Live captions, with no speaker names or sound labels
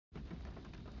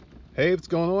Hey, what's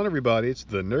going on, everybody? It's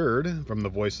the Nerd from the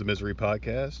Voice of Misery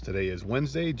podcast. Today is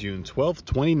Wednesday, June 12th,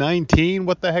 2019.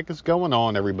 What the heck is going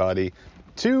on, everybody?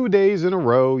 2 days in a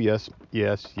row. Yes,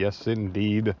 yes, yes,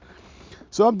 indeed.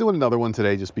 So I'm doing another one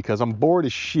today just because I'm bored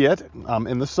as shit. I'm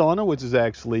in the sauna, which is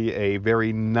actually a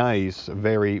very nice,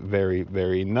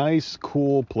 very nice,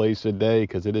 cool place today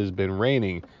because it has been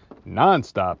raining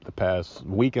nonstop the past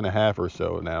week and a half or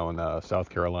so now in South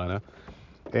Carolina.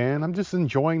 And I'm just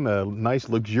enjoying the nice,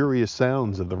 luxurious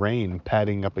sounds of the rain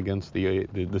patting up against the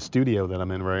studio that I'm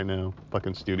in right now.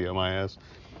 Fucking studio, my ass.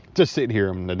 Just sitting here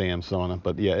in the damn sauna.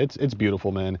 But yeah, it's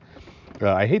beautiful, man.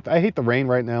 I hate the rain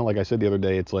right now. Like I said the other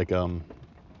day, it's like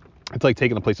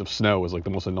taking a place of snow is like the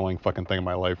most annoying fucking thing in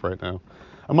my life right now.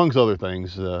 Amongst other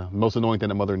things, most annoying thing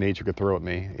that Mother Nature could throw at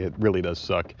me. It really does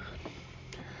suck.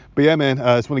 But yeah, man,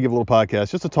 I just want to give a little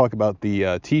podcast just to talk about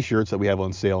the T-shirts that we have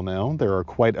on sale now. There are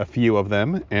quite a few of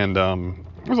them, and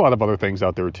there's a lot of other things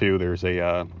out there too. There's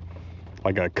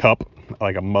like a cup,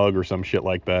 like a mug or some shit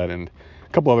like that, and a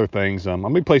couple other things. I'm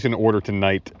gonna be placing an order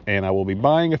tonight, and I will be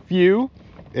buying a few,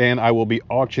 and I will be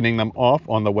auctioning them off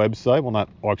on the website. Well, not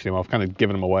auctioning them off, kind of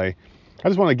giving them away. I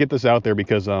just want to get this out there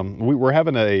because we're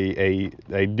having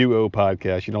a duo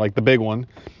podcast, like the big one.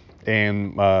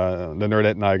 And the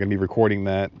Nerdette and I are going to be recording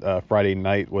that Friday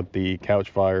night with the Couch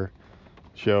Fire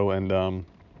show. And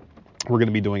we're going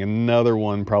to be doing another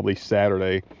one probably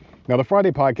Saturday. Now, the Friday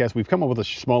podcast, we've come up with a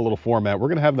small little format. We're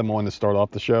going to have them on to start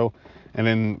off the show. And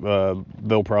then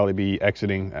they'll probably be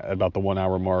exiting at about the 1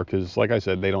 hour mark. Because, like I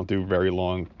said, they don't do very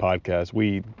long podcasts.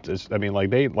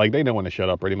 They know when to shut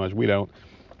up pretty much. We don't.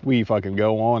 We fucking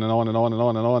go on and on and on and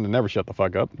on and on and never shut the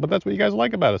fuck up. But that's what you guys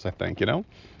like about us, I think, A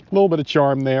little bit of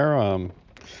charm there.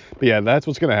 But yeah, that's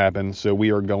what's going to happen. So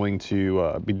we are going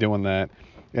to be doing that.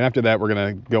 And after that, we're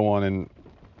going to go on and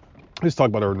just talk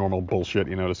about our normal bullshit,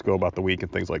 just go about the week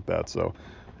and things like that. So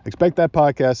expect that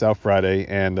podcast out Friday.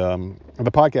 And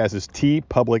the podcast is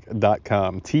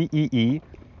teepublic.com.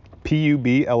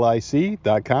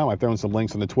 TEEPUBLIC.com. I've thrown some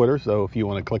links on the Twitter. So if you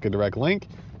want to click a direct link,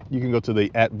 you can go to the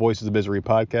 @Voices of Misery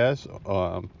podcast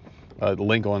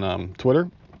link on Twitter.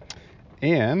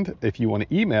 And if you want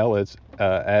to email, it's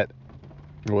at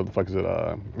what the fuck is it?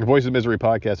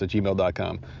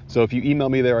 voicesofmiserypodcast@gmail.com. So if you email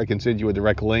me there, I can send you a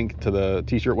direct link to the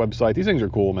t-shirt website. These things are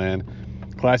cool, man.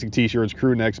 Classic t-shirts,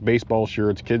 crew necks, baseball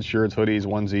shirts, kids shirts, hoodies,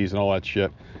 onesies, and all that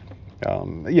shit.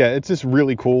 Yeah, it's just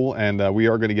really cool, and we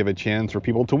are going to give a chance for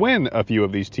people to win a few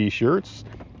of these t-shirts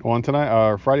on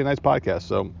tonight, Friday night's podcast.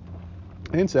 So,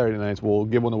 and Saturday nights, we'll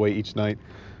give one away each night.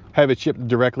 Have it shipped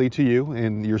directly to you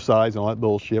in your size and all that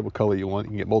bullshit, what color you want. You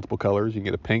can get multiple colors. You can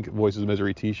get a pink Voices of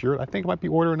Misery t-shirt. I think I might be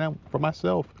ordering that for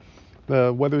myself.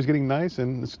 The weather's getting nice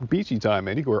and it's beachy time,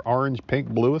 man. You can wear orange, pink,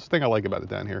 blue. That's the thing I like about it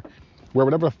down here. Wear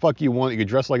whatever the fuck you want. You can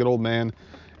dress like an old man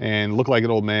and look like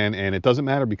an old man, and it doesn't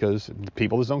matter because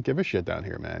people just don't give a shit down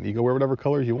here, man. You can wear whatever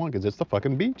colors you want because it's the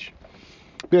fucking beach.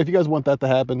 But yeah, if you guys want that to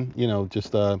happen,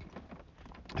 just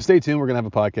stay tuned. We're going to have a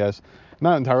podcast.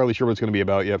 Not entirely sure what it's going to be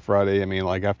about yet Friday. I mean,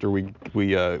 like after we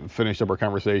finished up our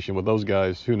conversation with those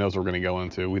guys, who knows what we're going to go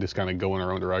into. We just kind of go in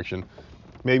our own direction.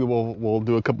 Maybe we'll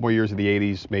do a couple more years of the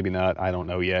 80s. Maybe not. I don't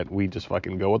know yet. We just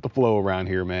fucking go with the flow around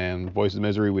here, man. Voices of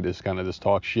Misery, we just kind of just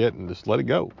talk shit and just let it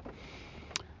go.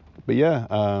 But yeah,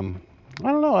 I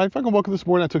don't know. I fucking woke up this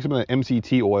morning. I took some of that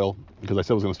MCT oil because I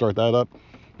said I was going to start that up.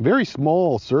 Very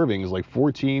small servings, like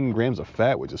 14 grams of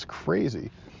fat, which is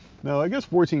crazy. Now, I guess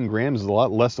 14 grams is a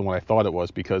lot less than what I thought it was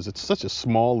because it's such a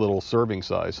small little serving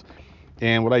size.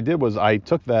 And what I did was I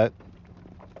took that,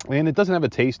 and it doesn't have a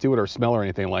taste to it or smell or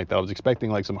anything like that. I was expecting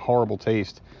like some horrible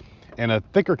taste and a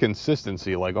thicker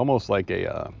consistency, like almost like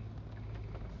a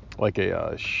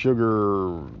sugar,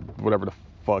 whatever the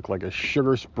fuck, like a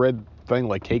sugar spread thing,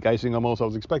 like cake icing almost. I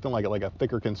was expecting like a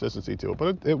thicker consistency to it,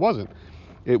 but it wasn't.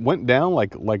 It went down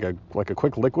like a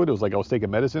quick liquid. It was like I was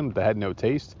taking medicine that had no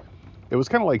taste. It was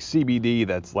kind of like CBD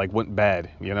that's like went bad,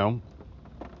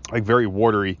 like very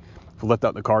watery. If I left out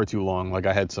in the car too long, like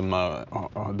I had some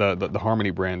the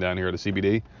Harmony brand down here at a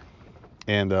CBD,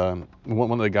 and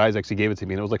one of the guys actually gave it to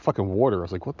me, and it was like fucking water. I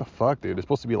was like, what the fuck, dude? It's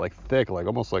supposed to be like thick, like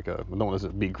almost like I don't want to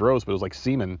be gross, but it was like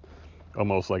semen,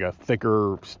 almost like a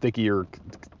thicker, stickier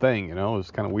thing, It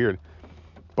was kind of weird,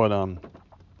 but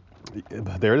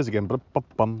there it is again.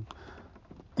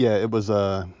 Yeah, it was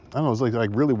I don't know, it was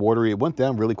like really watery. It went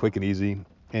down really quick and easy,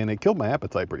 and it killed my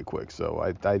appetite pretty quick. So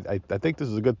I think this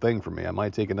is a good thing for me. I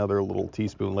might take another little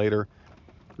teaspoon later.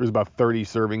 There's about 30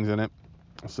 servings in it,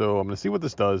 so I'm gonna see what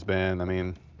this does, man. I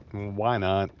mean, why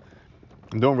not?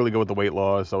 I don't really go with the weight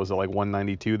loss. I was at like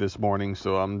 192 this morning,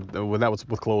 so that was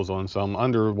with clothes on, so I'm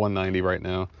under 190 right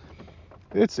now.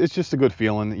 it's just a good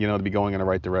feeling, to be going in the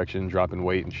right direction, dropping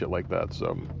weight and shit like that.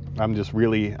 So I'm just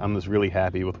really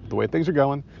happy with the way things are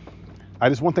going. I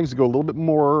just want things to go a little bit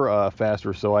more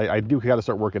faster. So I do got to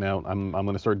start working out. I'm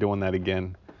going to start doing that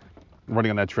again.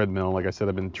 Running on that treadmill. Like I said,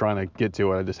 I've been trying to get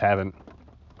to it. I just haven't.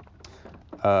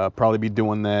 Probably be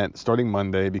doing that starting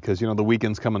Monday because, the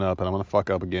weekend's coming up and I'm going to fuck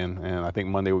up again. And I think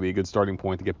Monday will be a good starting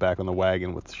point to get back on the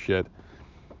wagon with shit.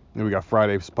 Then we got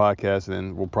Friday's podcast, and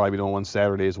then we'll probably be doing one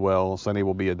Saturday as well. Sunday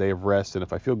will be a day of rest, and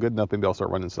if I feel good enough, maybe I'll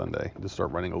start running Sunday. Just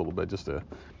start running a little bit just to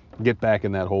get back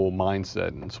in that whole mindset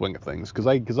and swing of things. Because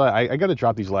I got to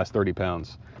drop these last 30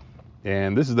 pounds.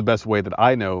 And this is the best way that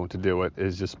I know to do it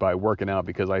is just by working out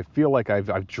because I feel like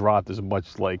I've dropped as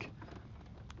much like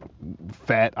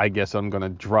fat, I guess I'm going to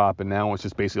drop. And now it's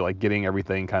just basically like getting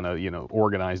everything kind of,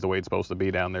 organized the way it's supposed to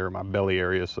be down there in my belly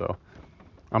area. So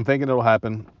I'm thinking it'll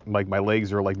happen. Like my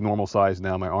legs are like normal size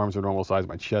now. My arms are normal size.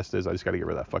 My chest is. I just got to get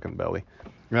rid of that fucking belly.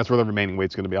 And that's where the remaining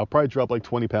weight's going to be. I'll probably drop like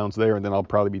 20 pounds there, and then I'll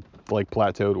probably be like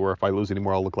plateaued, where if I lose any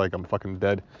more, I'll look like I'm fucking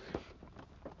dead.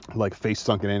 Like face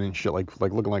sunken in and shit, like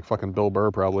looking like fucking Bill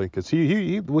Burr probably. Because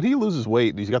he when he loses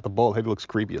weight, he's got the bald head, he looks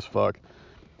creepy as fuck.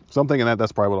 So I'm thinking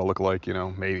that's probably what I'll look like,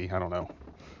 maybe. I don't know.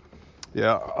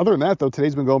 Yeah, other than that, though,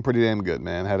 today's been going pretty damn good,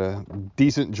 man. Had a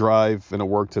decent drive into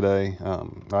work today.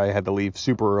 I had to leave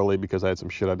super early because I had some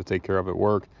shit I had to take care of at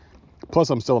work. Plus,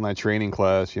 I'm still in that training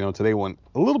class. Today went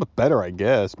a little bit better, I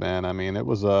guess, man. I mean, it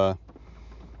was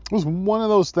one of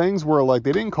those things where, like,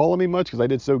 they didn't call on me much because I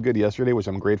did so good yesterday, which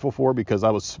I'm grateful for because I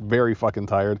was very fucking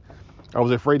tired. I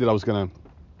was afraid that I was going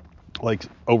to, like,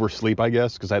 oversleep, I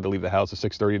guess, because I had to leave the house at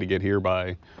 6:30 to get here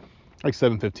by like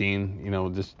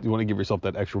 7:15, just you want to give yourself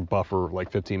that extra buffer,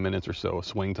 like 15 minutes or so of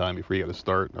swing time before you got to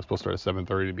start. I was supposed to start at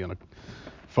 7:30 to be on a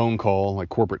phone call, like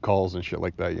corporate calls and shit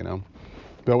like that,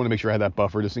 But I want to make sure I had that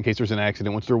buffer just in case there's an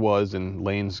accident, which there was, and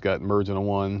lanes got merged into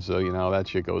one, so that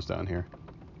shit goes down here.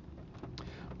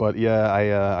 But yeah,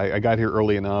 I got here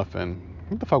early enough, and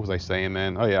what the fuck was I saying,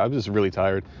 man? Oh yeah, I was just really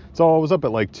tired. So I was up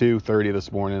at like 2:30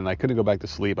 this morning, and I couldn't go back to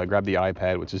sleep. I grabbed the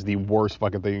iPad, which is the worst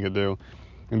fucking thing you could do.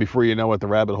 And before you know it, the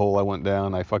rabbit hole I went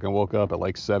down, I fucking woke up at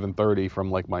like 7:30 from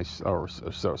like my,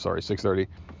 6:30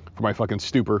 from my fucking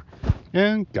stupor,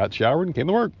 and got showered and came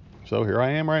to work. So here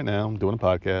I am right now, doing a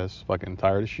podcast, fucking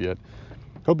tired as shit.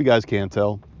 Hope you guys can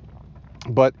tell.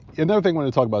 But another thing I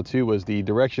wanted to talk about too was the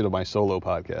direction of my solo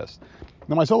podcast.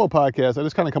 Now my solo podcast, I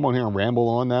just kind of come on here and ramble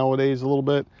on nowadays a little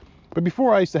bit. But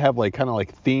before I used to have like kind of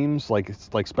like themes, like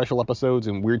special episodes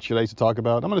and weird shit I used to talk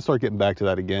about. I'm gonna start getting back to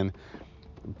that again.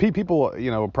 People,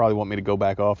 probably want me to go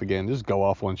back off again, just go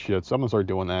off on shit. So I'm gonna start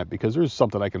doing that because there's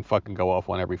something I can fucking go off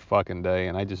on every fucking day,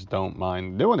 and I just don't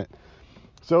mind doing it.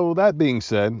 So that being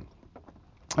said,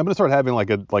 I'm gonna start having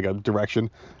like a direction.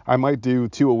 I might do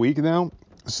 2 a week now.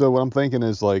 So what I'm thinking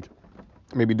is like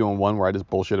maybe doing one where I just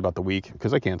bullshit about the week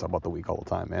because I can't talk about the week all the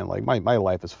time, man. Like my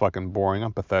life is fucking boring.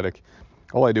 I'm pathetic.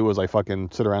 All I do is I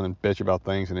fucking sit around and bitch about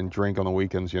things and then drink on the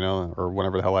weekends, or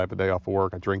whenever the hell I have a day off of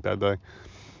work, I drink that day.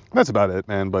 That's about it,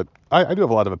 man. But I do have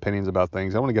a lot of opinions about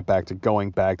things. I want to get back to going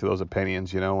back to those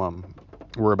opinions.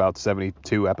 We're about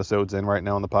 72 episodes in right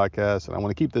now on the podcast, and I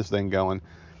want to keep this thing going.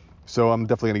 So I'm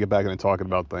definitely going to get back into talking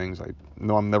about things. I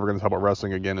know I'm never going to talk about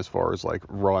wrestling again as far as like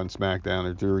Raw and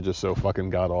SmackDown. They're just so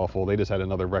fucking god awful. They just had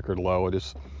another record low.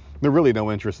 There's really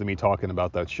no interest in me talking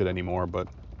about that shit anymore. But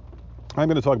I'm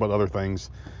going to talk about other things.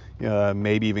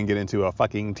 Maybe even get into a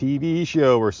fucking TV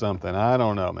show or something. I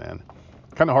don't know, man.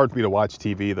 Kind of hard for me to watch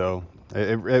TV though.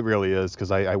 It really is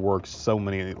because I work so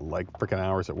many like freaking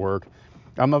hours at work.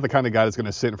 I'm not the kind of guy that's going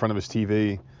to sit in front of his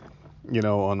TV,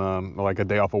 on like a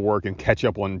day off of work and catch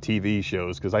up on TV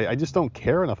shows because I just don't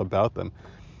care enough about them.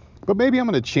 But maybe I'm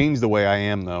going to change the way I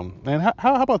am though. And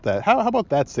how about that? How about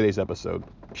that's today's episode?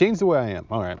 Change the way I am.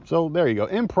 All right. So there you go.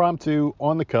 Impromptu,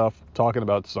 on the cuff, talking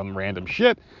about some random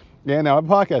shit. And now a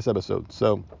podcast episode.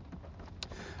 So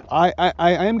I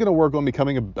am going to work on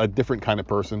becoming a different kind of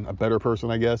person, a better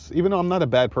person, I guess. Even though I'm not a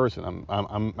bad person,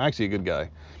 I'm actually a good guy.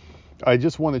 I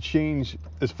just want to change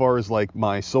as far as like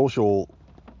my social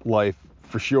life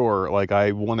for sure. Like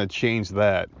I want to change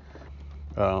that.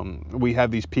 We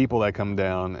have these people that come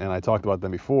down, and I talked about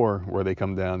them before, where they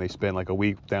come down, they spend like a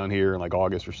week down here in like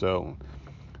August or so.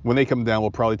 When they come down,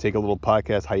 we'll probably take a little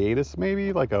podcast hiatus,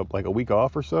 maybe like a week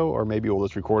off or so, or maybe we'll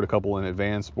just record a couple in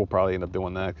advance. We'll probably end up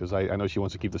doing that because I know she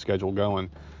wants to keep the schedule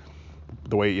going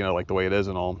the way, like the way it is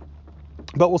and all.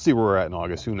 But we'll see where we're at in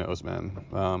August. Who knows, man?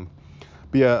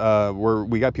 But yeah,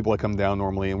 we got people that come down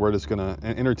normally, and we're just gonna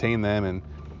entertain them, and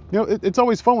it's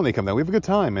always fun when they come down. We have a good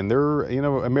time, and they're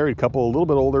a married couple, a little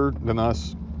bit older than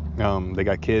us. They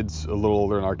got kids a little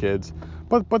older than our kids,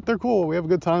 but they're cool. We have a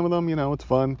good time with them. It's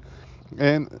fun.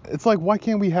 And it's like, why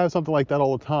can't we have something like that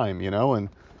all the time, you know? And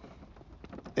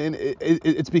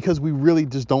it's because we really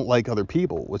just don't like other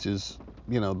people, which is,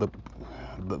 you know, the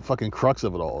fucking crux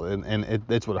of it all, and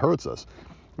it's what hurts us.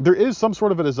 There is some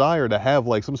sort of a desire to have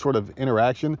like some sort of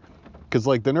interaction, because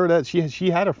like the nerdette, she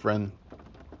had a friend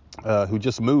who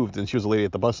just moved, and she was a lady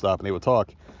at the bus stop, and they would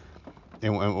talk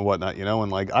and whatnot, you know.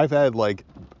 And like I've had like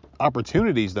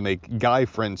opportunities to make guy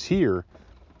friends here,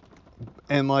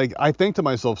 and like I think to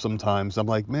myself sometimes, I'm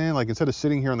like, man, like instead of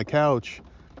sitting here on the couch,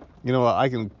 you know, I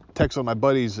can text one of my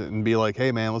buddies and be like,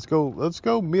 hey man, let's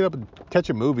go meet up and catch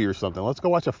a movie or something. Let's go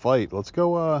watch a fight. Let's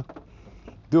go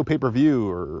do a pay-per-view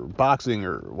or boxing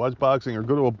or watch boxing or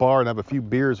go to a bar and have a few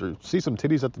beers or see some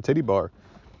titties at the titty bar.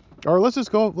 Or let's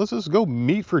just go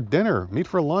meet for dinner, meet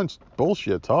for lunch,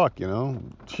 bullshit, talk, you know,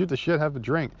 shoot the shit, have a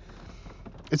drink.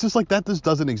 It's just like that just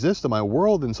doesn't exist in my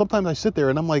world. And sometimes I sit there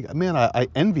and I'm like, man, I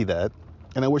envy that,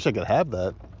 and I wish I could have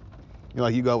that. You know,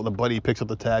 like you go out with a buddy, picks up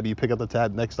the tab, you pick up the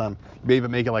tab next time. You may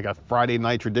even make it like a Friday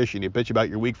night tradition. You bitch about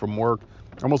your week from work,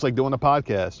 almost like doing a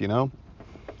podcast, you know,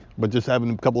 but just having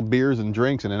a couple of beers and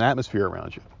drinks and an atmosphere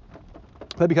around you.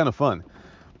 That'd be kind of fun.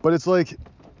 But it's like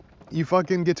you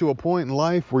fucking get to a point in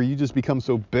life where you just become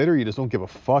so bitter, you just don't give a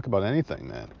fuck about anything,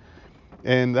 man.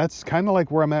 And that's kind of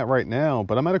like where I'm at right now,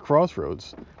 but I'm at a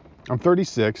crossroads. I'm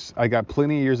 36. I got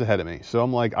plenty of years ahead of me. So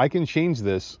I'm like, I can change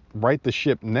this, right the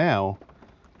ship now,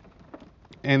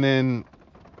 and then,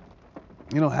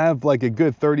 you know, have like a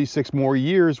good 36 more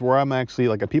years where I'm actually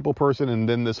like a people person, and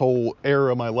then this whole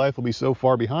era of my life will be so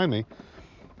far behind me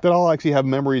that I'll actually have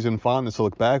memories and fondness to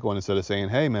look back on, instead of saying,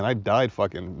 hey man, I died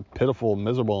fucking pitiful,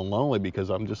 miserable, and lonely because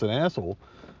I'm just an asshole,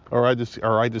 or I just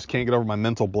can't get over my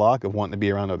mental block of wanting to be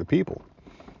around other people.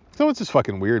 So it's just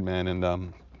fucking weird, man. And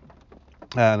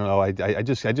I don't know, I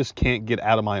just can't get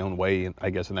out of my own way,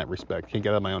 I guess, in that respect. Can't get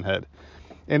out of my own head,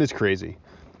 and it's crazy.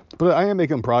 But I am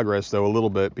making progress though, a little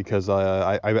bit, because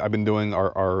I've been doing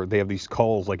they have these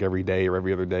calls like every day or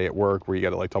every other day at work, where you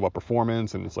got to like talk about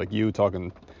performance, and it's like you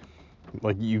talking,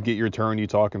 like you get your turn, you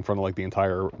talk in front of like the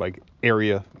entire like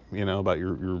area, you know, about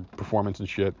your performance and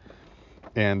shit.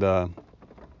 And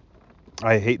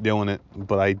I hate doing it,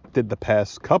 but I did the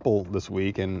past couple this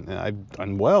week, and I've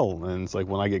done well. And it's like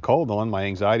when I get called on, my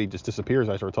anxiety just disappears.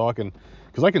 I start talking,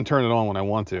 because I can turn it on when I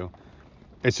want to.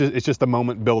 It's just the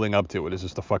moment building up to it is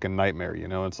just a fucking nightmare, you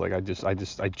know. It's like I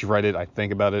dread it. I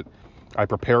think about it. I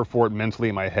prepare for it mentally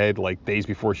in my head, like days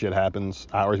before shit happens,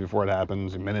 hours before it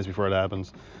happens, minutes before it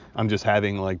happens. I'm just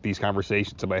having like these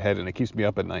conversations in my head, and it keeps me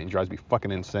up at night and drives me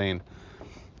fucking insane.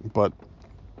 But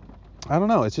I don't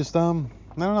know. It's just I don't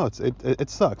know. It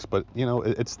sucks, but you know,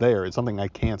 it's there. It's something I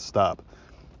can't stop.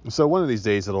 So one of these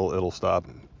days it'll stop.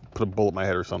 Put a bullet in my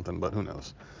head or something, but who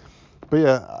knows. But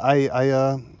yeah,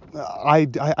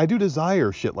 I do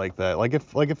desire shit like that. Like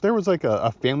if there was like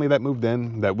a family that moved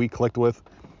in that we clicked with,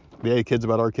 they had kids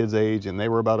about our kids' age, and they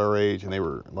were about our age, and they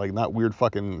were like not weird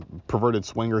fucking perverted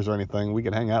swingers or anything, we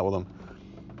could hang out with them.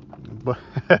 But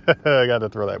I got to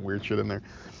throw that weird shit in there.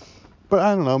 But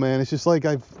I don't know, man. It's just like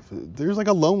there's like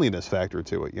a loneliness factor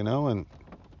to it, you know, and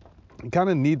you kind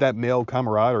of need that male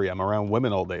camaraderie. I'm around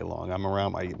women all day long. I'm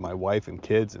around my wife and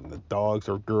kids and the dogs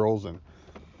or girls, and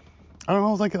I don't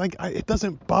know. It's it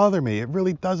doesn't bother me. It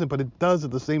really doesn't, but it does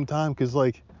at the same time, because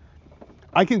like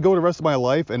I can go the rest of my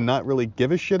life and not really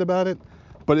give a shit about it.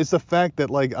 But it's the fact that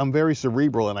like I'm very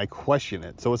cerebral and I question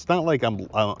it. So it's not like I'm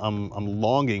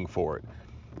longing for it,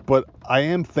 but I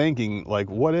am thinking like,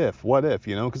 what if,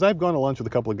 you know? Because I've gone to lunch with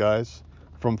a couple of guys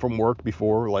from work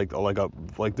before, like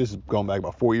this is going back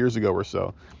about 4 years ago or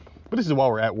so. But this is while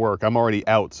we're at work. I'm already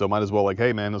out, so might as well like,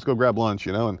 hey man, let's go grab lunch,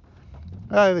 you know? And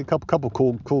I had a couple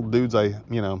cool dudes I,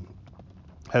 you know,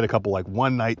 had a couple like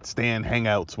one night stand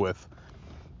hangouts with.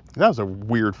 That was a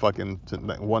weird fucking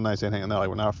one night stand hangout. No, like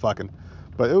we're not fucking.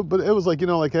 But it was like, you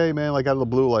know, like, hey man, like out of the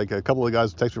blue, like a couple of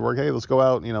guys text me work, hey, let's go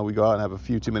out. You know, we go out and have a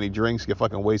few too many drinks, get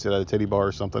fucking wasted at a titty bar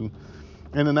or something.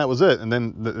 And then that was it. And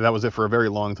then that was it for a very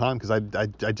long time, because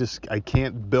I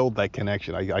can't build that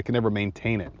connection. I can never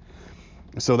maintain it.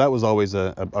 So that was always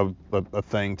a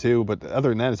thing too. But other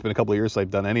than that, it's been a couple of years since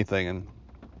I've done anything, and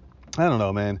I don't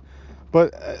know, man.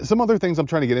 But some other things I'm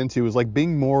trying to get into is like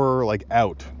being more like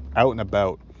out and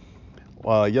about.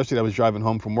 Yesterday I was driving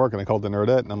home from work, and I called the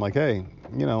Nerdette, and I'm like, hey,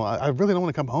 you know, I really don't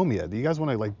want to come home yet. Do you guys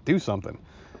want to like do something?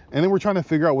 And then we're trying to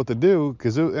figure out what to do,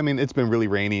 because I mean, it's been really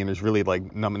rainy, and there's really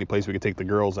like not many places we could take the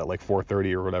girls at like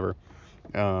 4:30 or whatever,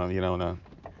 you know, on a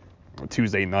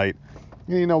Tuesday night.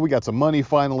 You know, we got some money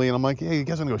finally, and I'm like, hey, you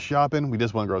guys want to go shopping? We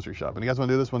just went grocery shopping. You guys want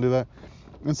to do this? Want to do that?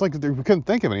 And it's like we couldn't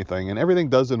think of anything, and everything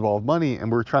does involve money,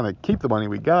 and we're trying to keep the money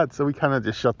we got, so we kind of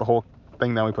just shut the whole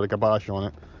thing down. We put a kibosh on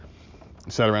it.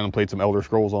 Sat around and played some Elder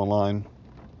Scrolls Online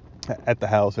at the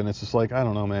house, and it's just like, I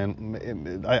don't know,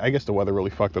 man. I guess the weather really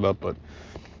fucked it up, but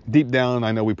deep down,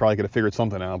 I know we probably could have figured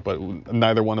something out, but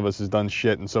neither one of us has done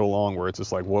shit in so long where it's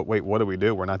just like, what do we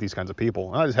do? We're not these kinds of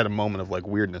people. And I just had a moment of like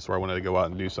weirdness where I wanted to go out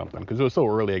and do something because it was so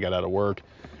early. I got out of work,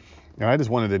 and I just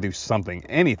wanted to do something,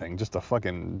 anything, just to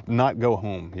fucking not go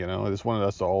home. I just wanted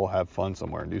us to all have fun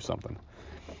somewhere and do something.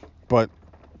 But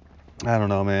I don't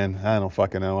know, man. I don't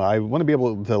fucking know. I want to be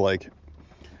able to like.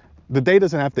 The day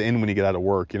doesn't have to end when you get out of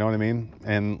work, you know what I mean?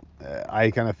 And I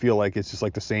kind of feel like it's just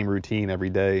like the same routine every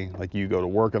day. Like you go to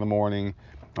work in the morning,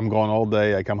 I'm gone all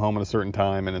day, I come home at a certain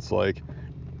time, and it's like,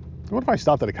 what if I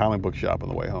stopped at a comic book shop on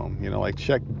the way home? Like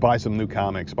buy some new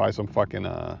comics, buy some fucking,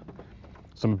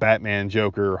 some Batman,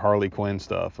 Joker, Harley Quinn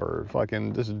stuff, or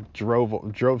fucking just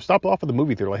stopped off at the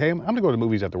movie theater. Like, hey, I'm gonna go to the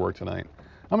movies after work tonight.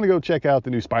 I'm gonna go check out the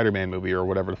new Spider-Man movie or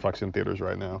whatever the fuck's in theaters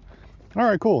right now. All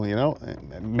right, cool.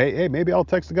 Hey, maybe I'll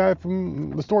text the guy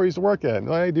from the store I used to work at.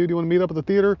 Hey, dude, you want to meet up at the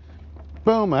theater?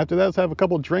 Boom. After that, let's have a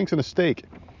couple of drinks and a steak.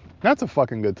 That's a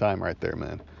fucking good time right there,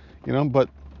 man. But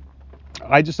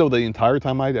I just know the entire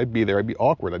time I'd be there, I'd be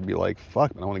awkward. I'd be like,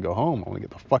 fuck, man, I want to go home. I want to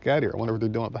get the fuck out of here. I wonder what they're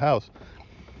doing at the house.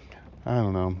 I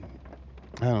don't know.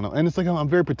 And it's like I'm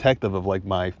very protective of like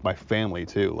my family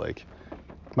too. Like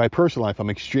my personal life, I'm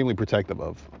extremely protective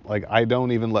of. Like I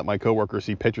don't even let my coworkers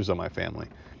see pictures of my family.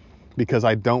 Because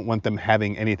I don't want them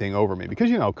having anything over me. Because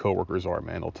you know how coworkers are,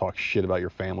 man. They'll talk shit about your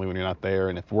family when you're not there.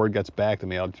 And if word gets back to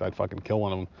me, I'd fucking kill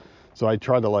one of them. So I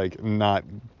try to like not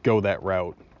go that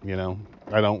route.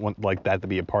 I don't want like that to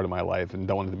be a part of my life and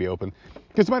don't want it to be open.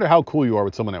 Because no matter how cool you are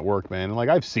with someone at work, man, and like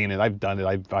I've seen it, I've done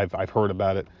it, I've heard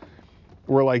about it.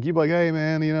 Where like you'd be like, hey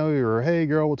man, or hey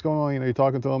girl, what's going on? You're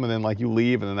talking to them, and then like you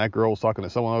leave, and then that girl's talking to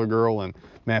some other girl, and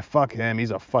man, fuck him,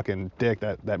 he's a fucking dick.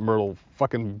 That Myrtle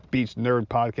fucking Beach Nerd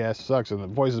podcast sucks, and the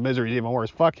Voices of Misery is even worse.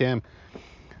 Fuck him.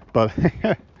 But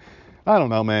I don't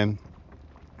know, man.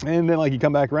 And then like you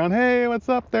come back around, hey, what's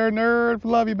up there, nerd?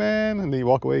 Love you, man. And then you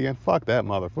walk away again. Fuck that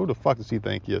mother. Who the fuck does he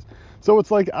think he is? So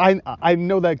it's like I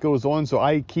know that goes on, so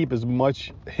I keep as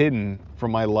much hidden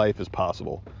from my life as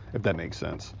possible, if that makes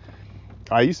sense.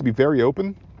 I used to be very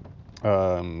open.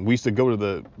 We used to go to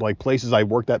the like places I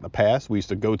worked at in the past. We used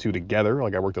to go to together.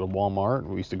 Like I worked at a Walmart.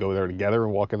 We used to go there together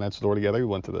and walk in that store together. We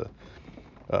went to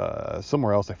the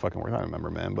somewhere else I fucking worked. I don't remember,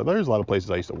 man. But there's a lot of places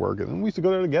I used to work, and we used to go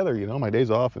there together. My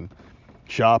days off and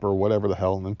shop or whatever the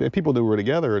hell. And people knew we were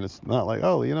together, and it's not like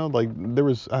like there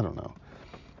was I don't know.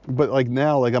 But like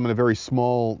now, like I'm in a very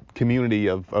small community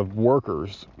of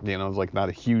workers. It's like not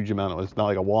a huge amount. It's not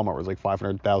like a Walmart where it's like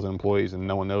 500,000 employees and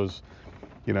no one knows.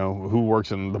 Who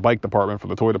works in the bike department, from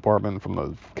the toy department, from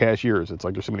the cashiers. It's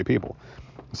like there's so many people.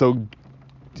 So,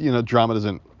 drama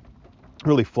doesn't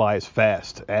really fly as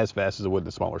fast as it would in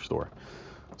a smaller store.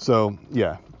 So,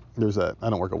 yeah, there's that. I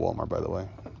don't work at Walmart, by the way.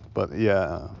 But,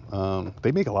 yeah,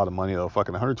 they make a lot of money, though.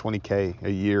 Fucking $120K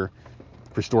a year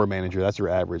for store manager. That's your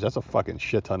average. That's a fucking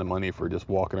shit ton of money for just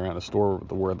walking around a store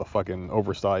wearing the fucking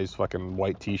oversized fucking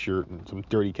white t-shirt and some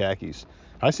dirty khakis.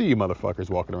 I see you motherfuckers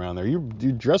walking around there. You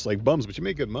dress like bums, but you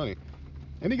make good money.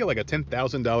 And you get like a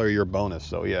 $10,000 a year bonus.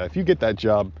 So yeah, if you get that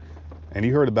job, and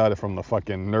you heard about it from the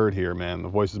fucking nerd here, man, the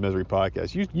Voices of Misery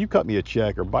podcast, you cut me a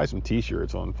check or buy some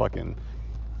t-shirts on fucking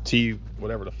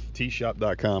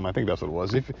tshop.com. I think that's what it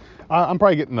was. I'm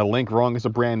probably getting the link wrong. It's a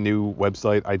brand new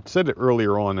website. I said it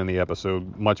earlier on in the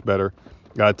episode, much better.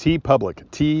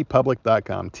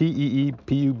 tpublic.com,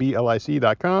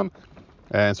 TEEPUBLIC.com,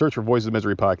 and search for Voices of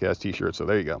Misery podcast t-shirts. So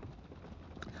there you go.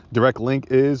 Direct link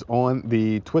is on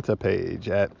the Twitter page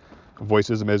at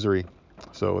Voices of Misery.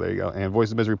 So there you go. And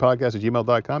Voices of Misery podcast at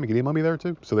gmail.com. You can email me there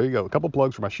too. So there you go. A couple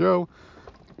plugs for my show,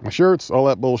 my shirts, all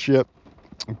that bullshit.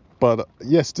 But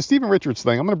yes, the Stephen Richards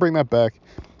thing, I'm going to bring that back.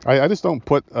 I just don't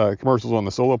put commercials on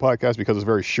the solo podcast because it's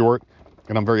very short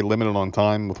and I'm very limited on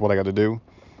time with what I got to do.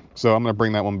 So I'm going to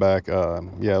bring that one back.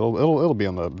 Yeah, it'll be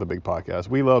on the big podcast.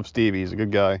 We love Stevie. He's a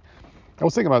good guy. I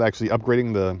was thinking about actually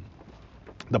upgrading the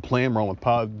plan we're on with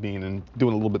Podbean and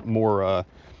doing a little bit more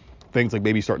things like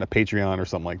maybe starting a Patreon or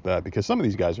something like that, because some of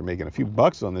these guys are making a few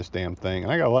bucks on this damn thing,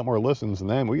 and I got a lot more listens than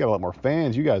them. We got a lot more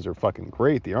fans. You guys are fucking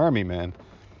great. The Army, man.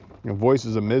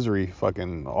 Voices of Misery,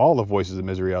 fucking all the Voices of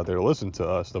Misery out there listen to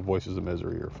us. The Voices of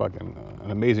Misery are fucking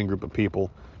an amazing group of people.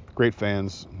 Great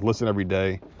fans. Listen every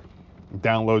day.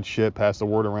 Download shit, pass the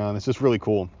word around. It's just really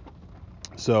cool.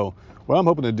 So what I'm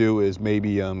hoping to do is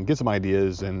maybe get some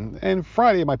ideas, and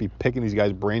Friday I might be picking these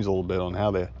guys' brains a little bit on how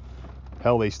the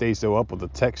hell they stay so up with the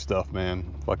tech stuff, man.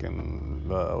 Fucking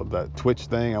that Twitch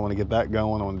thing, I want to get that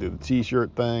going. I want to do the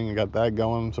t-shirt thing. I got that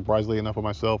going, surprisingly enough, with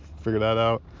myself. Figure that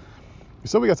out.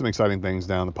 So we got some exciting things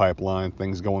down the pipeline,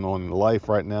 things going on in life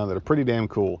right now that are pretty damn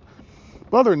cool.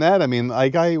 But other than that, I mean,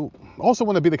 like, I also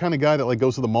want to be the kind of guy that like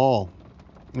goes to the mall.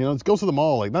 You know, goes to the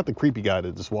mall, like not the creepy guy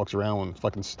that just walks around and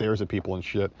fucking stares at people and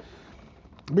shit.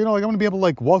 But, you know, like I want to be able to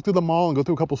like walk through the mall and go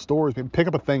through a couple stores, maybe pick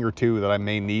up a thing or two that I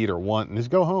may need or want, and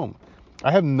just go home.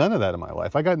 I have none of that in my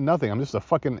life. I got nothing. I'm just a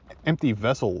fucking empty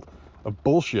vessel of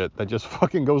bullshit that just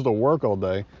fucking goes to work all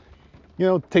day. You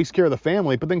know, takes care of the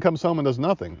family, but then comes home and does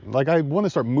nothing. Like, I want to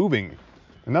start moving.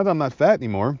 And now that I'm not fat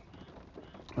anymore,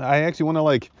 I actually want to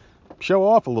like show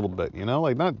off a little bit, you know,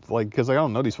 like not like because I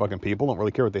don't know these fucking people, don't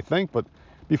really care what they think. But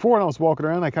before when I was walking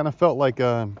around, I kind of felt like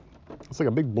it's like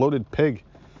a big bloated pig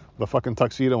with a fucking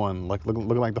tuxedo on, like looking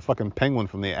like the fucking penguin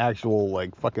from the actual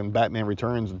like fucking Batman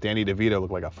Returns. Danny DeVito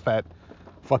looked like a fat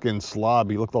fucking slob.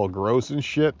 He looked all gross and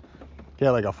shit. He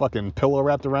had like a fucking pillow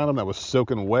wrapped around him that was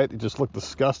soaking wet. It just looked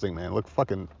disgusting, man. It looked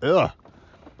fucking ugh.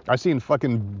 I seen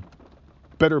fucking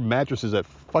better mattresses at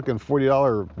fucking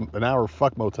 $40 an hour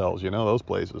fuck motels, you know, those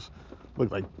places.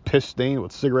 Looked like piss stained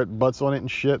with cigarette butts on it and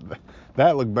shit.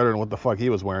 That looked better than what the fuck he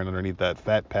was wearing underneath that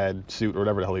fat pad suit or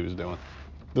whatever the hell he was doing.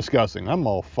 Disgusting. I'm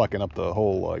all fucking up the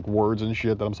whole like words and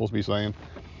shit that I'm supposed to be saying.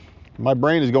 My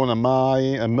brain is going a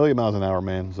million miles an hour,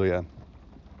 man. So yeah.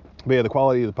 But yeah, the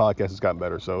quality of the podcast has gotten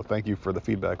better. So thank you for the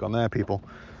feedback on that, people.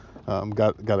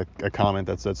 Got a comment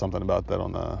that said something about that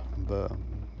on the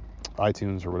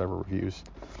iTunes or whatever reviews.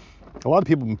 A lot of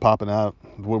people have been popping out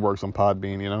woodworks on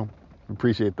Podbean, you know.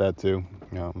 Appreciate that too.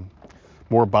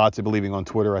 More bots, I believe, on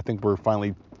Twitter. I think we're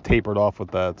finally tapered off with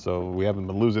that, so we haven't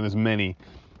been losing as many.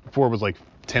 Before it was like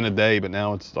 10 a day, but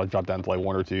now I dropped down to like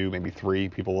 1 or 2, maybe 3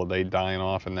 people a day dying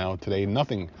off, and now today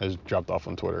nothing has dropped off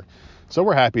on Twitter. So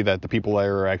we're happy that the people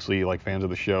there are actually like fans of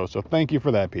the show. So thank you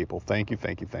for that, people. Thank you.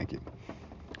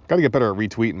 Got to get better at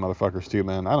retweeting motherfuckers too,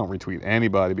 man. I don't retweet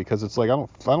anybody because it's like I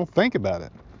don't think about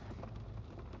it.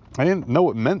 I didn't know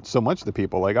it meant so much to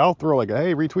people. Like, I'll throw like a,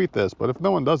 hey, retweet this, but if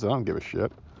no one does it, I don't give a shit.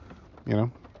 You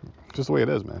know, it's just the way it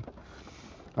is, man.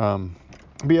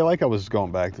 But yeah, like I was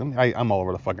going back to, I'm all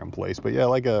over the fucking place. But yeah,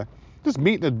 like just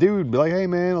meeting a dude, be like, hey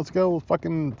man, let's go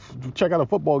fucking check out a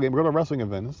football game, or go to a wrestling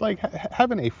event. It's like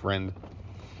having a friend.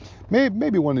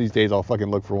 Maybe one of these days I'll fucking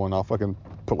look for one. I'll fucking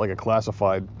put like a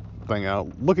classified thing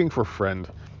out, looking for friend.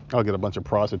 I'll get a bunch of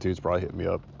prostitutes probably hit me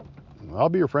up. I'll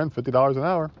be your friend, $50 an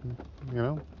hour, you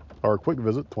know, or a quick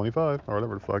visit, 25 or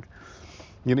whatever the fuck.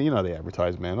 You know how they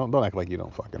advertise, man. Don't act like you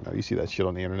don't fucking know. You see that shit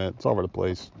on the internet. It's all over the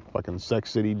place. Fucking Sex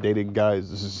City dating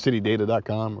guys. This is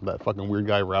citydata.com. That fucking weird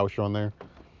guy Roush on there.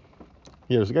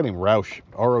 Yeah, there's a guy named Roush,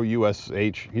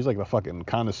 Roush. He's like the fucking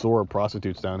connoisseur of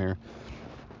prostitutes down here.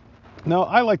 Now,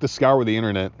 I like to scour the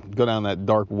internet, go down that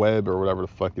dark web or whatever the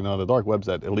fuck, you know, the dark web's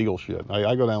that illegal shit.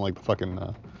 I go down like the fucking,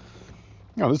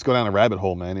 just go down a rabbit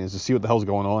hole, man, is to see what the hell's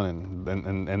going on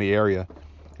in the area.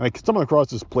 And I stumbled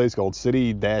across this place called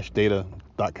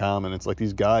city-data.com, and it's like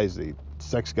these guys, they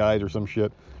sex guys or some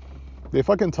shit. They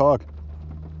fucking talk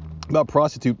about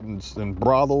prostitutes and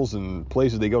brothels and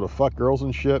places they go to fuck girls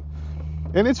and shit.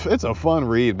 And it's a fun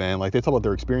read, man. Like, they talk about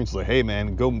their experiences, like, hey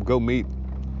man, go meet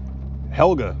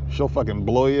Helga. She'll fucking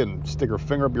blow you and stick her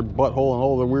finger up your butthole and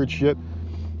all the weird shit.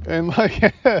 And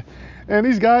like, and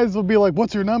these guys will be like,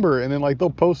 what's your number? And then like they'll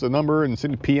post a number and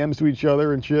send PMs to each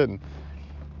other and shit.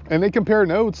 And they compare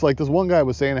notes. Like this one guy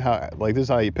was saying how, like, this is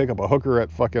how you pick up a hooker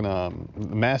at fucking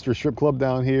Master Strip Club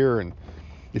down here. And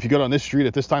if you go down this street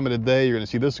at this time of the day, you're gonna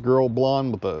see this girl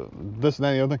blonde with the this and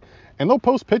that and the other thing. And they'll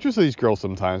post pictures of these girls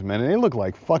sometimes, man, and they look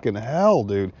like fucking hell,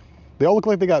 dude. They all look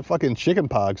like they got fucking chicken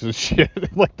pox and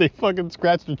shit. Like they fucking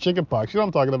scratched their chicken pox. You know what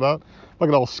I'm talking about?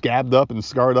 Fucking all scabbed up and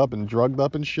scarred up and drugged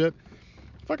up and shit.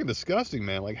 Fucking disgusting,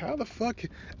 man. Like, how the fuck,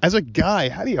 as a guy,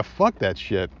 how do you fuck that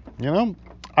shit? You know?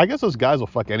 I guess those guys will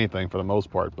fuck anything for the most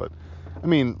part, but I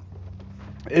mean,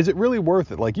 is it really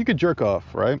worth it? Like, you could jerk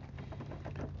off, right?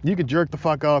 You could jerk the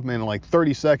fuck off, man, in like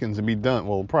 30 seconds and be done.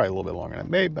 Well, probably a little bit longer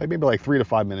than that. Maybe like 3 to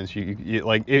 5 minutes. You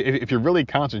like, if you're really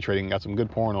concentrating and got some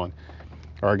good porn on,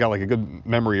 or got like a good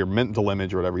memory or mental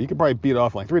image or whatever, you could probably beat it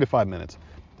off in like 3 to 5 minutes.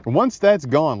 And once that's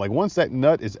gone, like once that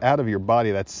nut is out of your body,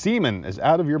 that semen is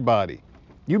out of your body,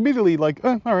 you immediately like,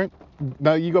 all right,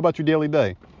 now you go about your daily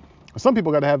day. Some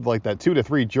people got to have like that 2 to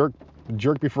 3 jerk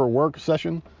before work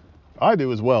session. I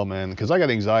do as well, man, because I got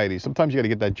anxiety. Sometimes you got to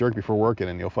get that jerk before work in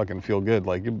and you'll fucking feel good.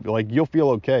 Like you'll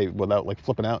feel okay without like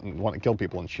flipping out and wanting to kill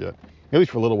people and shit. At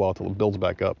least for a little while till it builds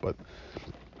back up. But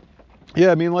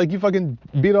yeah, I mean, like, you fucking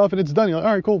beat off and it's done. You're like,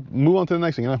 all right, cool, move on to the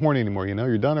next thing. You're not horny anymore, you know,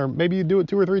 you're done. Or maybe you do it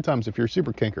 2 or 3 times if you're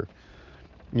super kinker,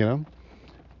 you know.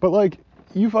 But like,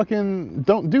 you fucking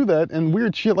don't do that, and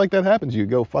weird shit like that happens. You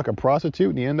go fuck a prostitute,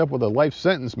 and you end up with a life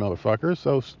sentence, motherfucker.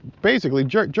 So basically,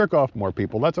 jerk off more,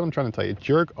 people. That's what I'm trying to tell you.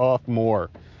 Jerk off more.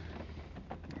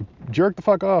 Jerk the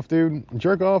fuck off, dude.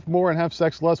 Jerk off more and have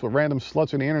sex less with random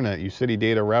sluts on the internet, you city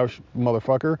data Roush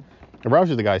motherfucker. Roush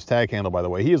is the guy's tag handle, by the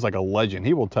way. He is like a legend.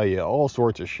 He will tell you all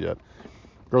sorts of shit.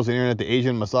 Girls on the internet, the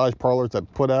Asian massage parlors that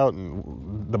put out,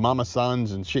 and the mama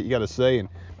sons and shit you gotta say. And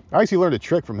I actually learned a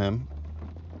trick from him.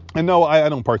 And no, I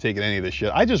don't partake in any of this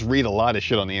shit. I just read a lot of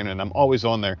shit on the internet. I'm always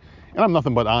on there. And I'm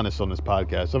nothing but honest on this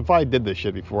podcast. So if I did this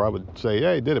shit before, I would say,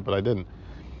 yeah, I did it, but I didn't.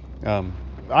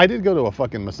 I did go to a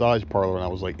fucking massage parlor when I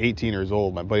was like 18 years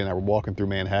old. My buddy and I were walking through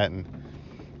Manhattan.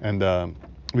 And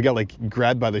we got like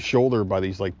grabbed by the shoulder by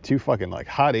these like two fucking like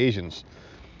hot Asians.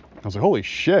 I was like, holy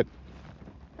shit.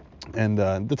 And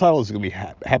the title is going to be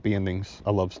Happy Endings,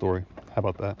 a Love Story. How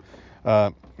about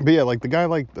that? But yeah, like the guy,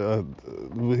 like,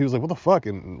 he was like, what the fuck?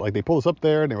 And like they pulled us up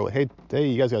there and they were like, hey,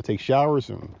 you guys got to take showers.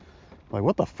 And I'm like,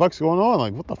 what the fuck's going on?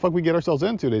 Like, what the fuck we get ourselves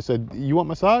into? They said, you want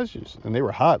massages? And they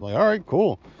were hot. I'm like, all right,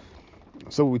 cool.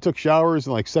 So we took showers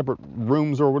in like separate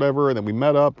rooms or whatever. And then we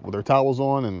met up with our towels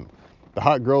on. And the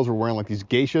hot girls were wearing like these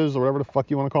geishas or whatever the fuck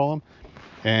you want to call them.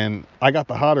 And I got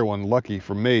the hotter one, lucky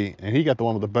for me, and he got the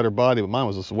one with the better body, but mine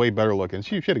was just way better looking.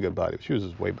 She had a good body, but she was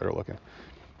just way better looking.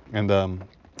 And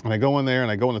I go in there, and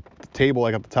I go on the table,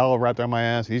 I got the towel wrapped around my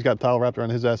ass, and he's got the towel wrapped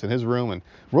around his ass in his room, and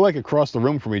we're like across the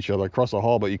room from each other, across the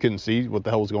hall, but you couldn't see what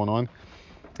the hell was going on.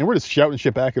 And we're just shouting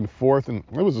shit back and forth, and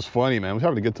it was just funny, man. We was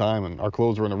having a good time, and our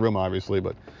clothes were in the room, obviously,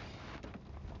 but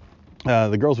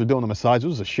the girls were doing a massage. It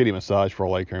was a shitty massage for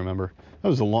all I can remember. That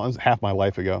was half my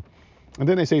life ago. And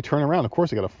then they say turn around. Of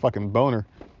course I got a fucking boner.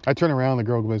 I turn around, the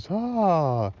girl goes,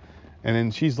 ah. And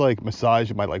then she's like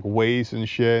massaging my like waist and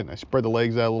shit. And I spread the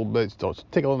legs out a little bit. Starts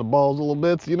tickling the balls a little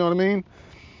bit. You know what I mean?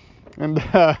 And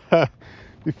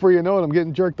before you know it, I'm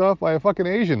getting jerked off by a fucking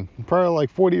Asian. Probably like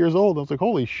 40 years old. I was like,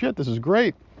 holy shit, this is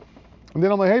great. And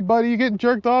then I'm like, hey buddy, you getting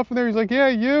jerked off in there? He's like, yeah,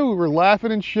 you. We were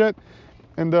laughing and shit.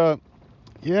 And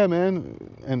yeah, man,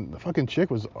 and the fucking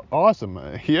chick was awesome.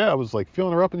 Yeah, I was like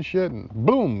feeling her up and shit, and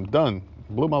boom, done.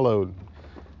 Blew my load.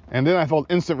 And then I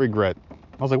felt instant regret.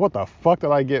 I was like, what the fuck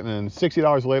did I get? And then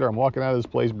 $60 later, I'm walking out of this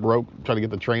place broke, trying to get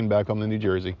the train back home to New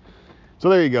Jersey. So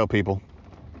there you go, people.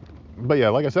 But yeah,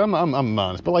 like I said, I'm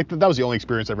honest. But like that was the only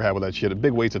experience I ever had with that shit. A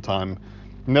big waste of time.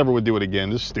 Never would do it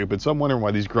again. Just stupid. So I'm wondering why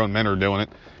these grown men are doing it.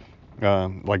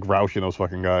 Like Roush and those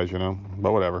fucking guys, you know.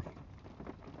 But whatever.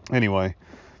 Anyway.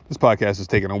 This podcast is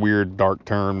taking a weird, dark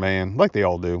turn, man, like they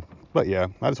all do. But yeah,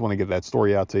 I just want to get that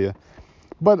story out to you.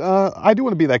 But I do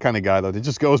want to be that kind of guy, though, that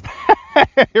just goes,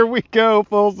 here we go,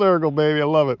 full circle, baby. I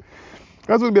love it. I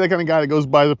just want to be that kind of guy that goes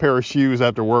buys a pair of shoes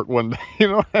after work one day. You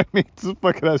know what I mean? Just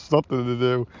fucking has something to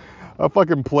do. A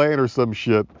fucking plan or some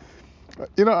shit.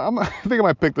 You know, I think I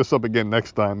might pick this up again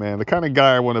next time, man. The kind of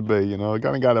guy I want to be, you know, the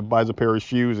kind of guy that buys a pair of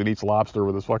shoes and eats lobster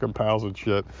with his fucking pals and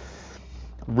shit.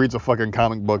 Reads a fucking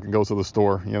comic book and goes to the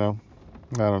store, you know?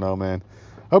 I don't know, man.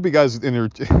 I hope you guys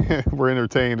were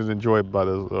entertained and enjoyed by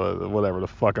this, whatever the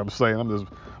fuck I'm saying. I'm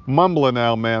just mumbling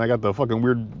now, man. I got the fucking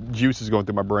weird juices going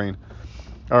through my brain.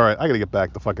 All right, I gotta get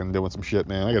back to fucking doing some shit,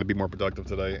 man. I gotta be more productive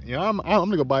today. You know, I'm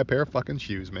gonna go buy a pair of fucking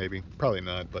shoes, maybe. Probably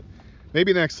not, but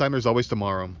maybe next time. There's always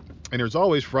tomorrow. And there's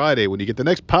always Friday when you get the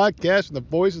next podcast from the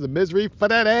Voices of Misery for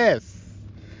that ass.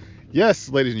 Yes,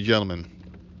 ladies and gentlemen.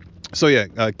 So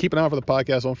yeah, keep an eye out for the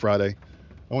podcast on Friday.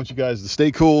 I want you guys to stay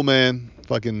cool, man.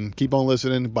 Fucking keep on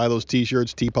listening. Buy those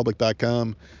t-shirts,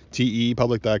 teepublic.com,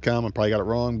 tepublic.com. I probably got it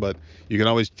wrong, but you can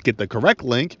always get the correct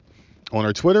link on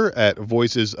our Twitter at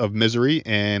Voices of Misery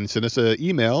and send us an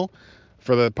email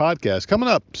for the podcast. Coming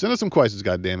up, send us some questions,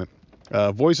 goddammit.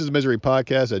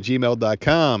 Voicesmiserypodcast at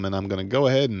gmail.com. And I'm going to go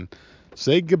ahead and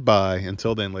say goodbye.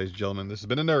 Until then, ladies and gentlemen, this has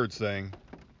been a nerd saying,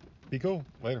 be cool.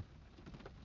 Later.